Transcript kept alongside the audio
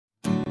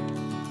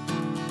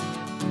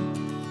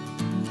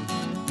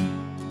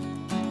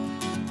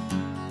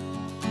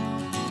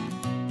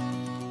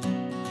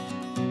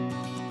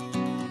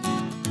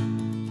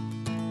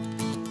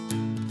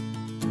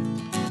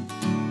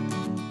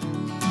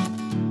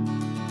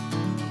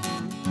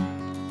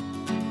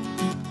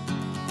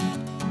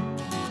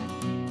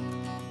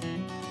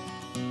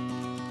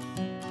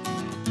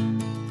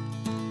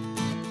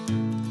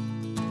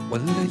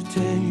Well, I'll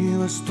tell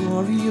you a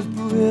story of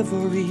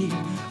bravery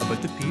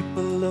about the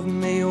people of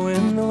Mayo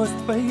in the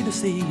West by the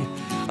Sea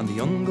and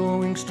the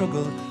ongoing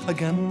struggle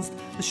against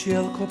the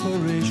Shell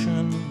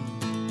Corporation.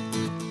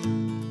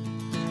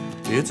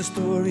 It's a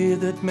story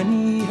that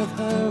many have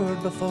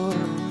heard before.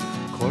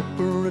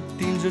 Corporate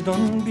deals are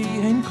done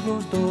behind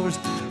closed doors.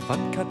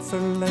 Fat cats are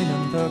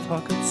lining their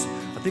pockets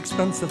at the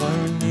expense of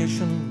our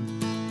nation.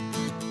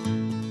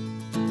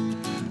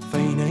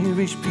 Fine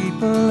Irish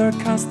people are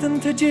cast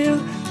into jail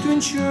to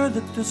ensure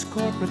that this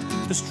corporate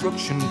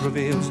destruction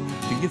prevails.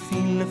 Do you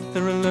feel if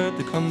they're allowed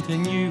to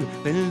continue,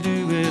 they'll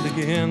do it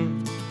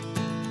again?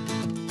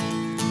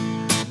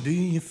 Do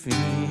you feel?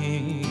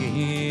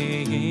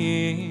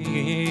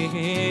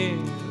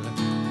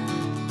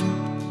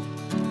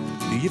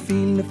 Do you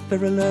feel if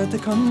they're allowed to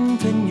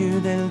continue,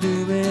 they'll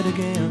do it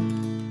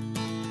again?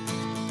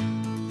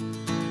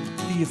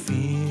 Do you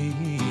feel?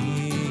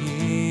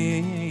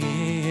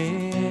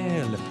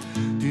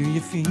 Do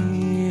you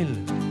feel?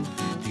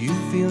 Do you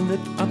feel that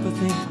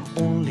apathy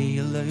only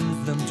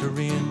allows them to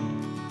reign?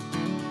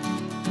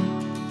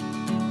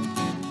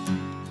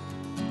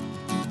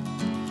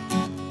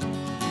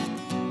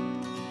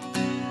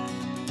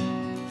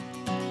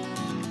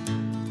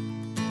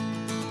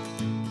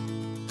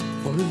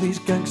 For these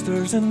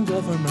gangsters in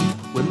government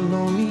will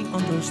only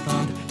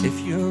understand if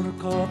you're a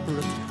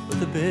corporate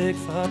with a big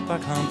fat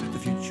backhand. The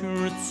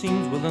future, it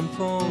seems, will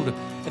unfold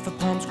if a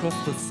palm's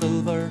crossed with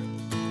silver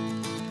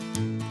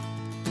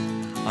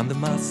and the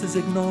mass is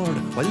ignored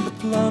while the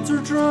plans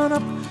are drawn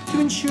up to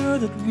ensure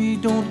that we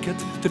don't get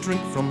to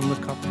drink from the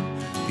cup.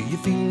 Do you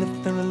feel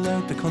if they're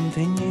allowed to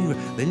continue,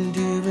 they'll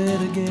do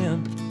it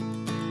again?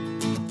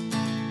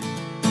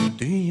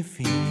 Do you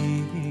feel?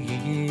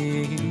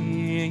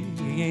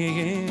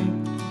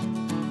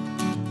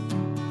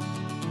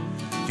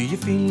 Do you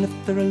feel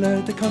if they're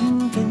allowed to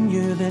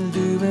continue, they'll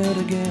do it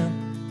again?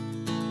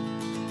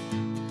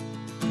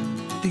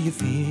 Do you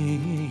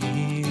feel?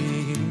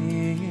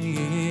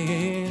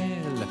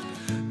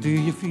 Do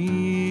you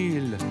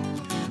feel?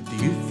 Do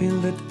you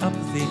feel that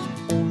apathy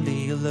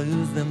only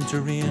allows them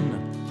to reign?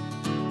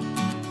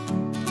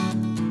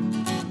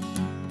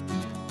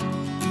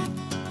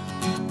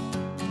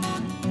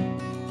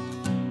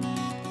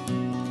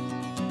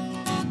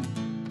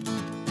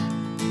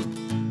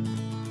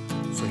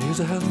 So here's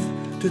a health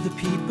to the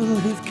people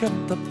who've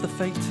kept up the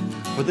fight,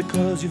 for the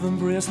cause you've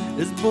embraced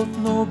is both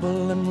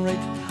noble and right,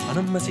 and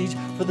a message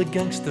for the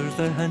gangsters,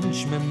 their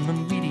henchmen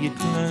and media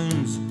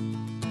clowns.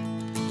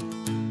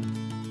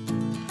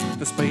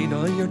 Despite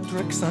all your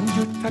tricks and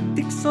your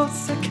tactics all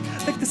sick,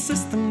 like the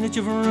system that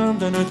you've rammed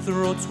down our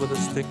throats with a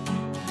stick,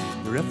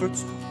 your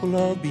efforts will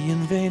all be in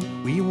vain,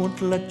 we won't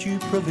let you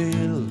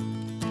prevail.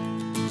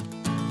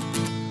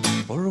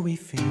 For we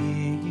feel,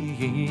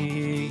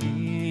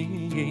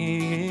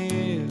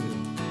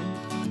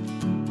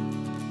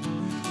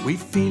 we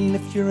feel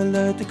if you're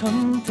allowed to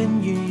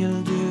continue,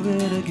 you'll do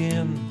it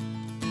again.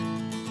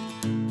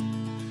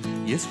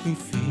 Yes, we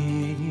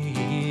feel,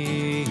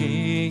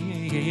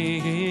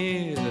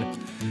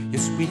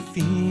 yes, we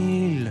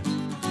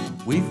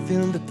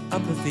feel that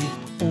apathy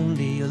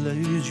only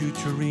allows you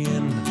to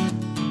reign.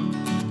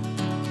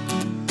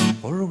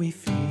 For we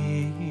feel,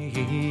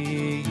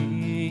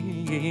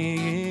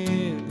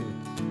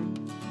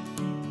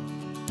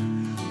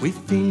 we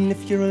feel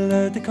if you're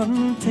allowed to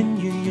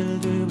continue, you'll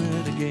do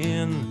it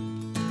again.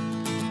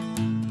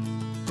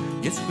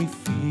 Yes, we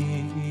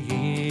feel,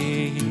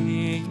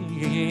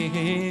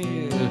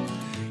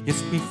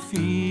 yes, we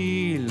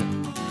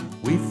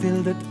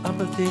feel that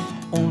apathy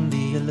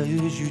only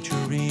allows you to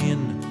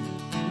reign.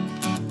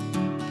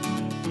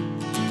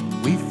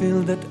 We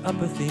feel that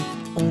apathy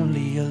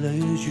only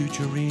allows you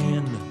to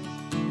reign.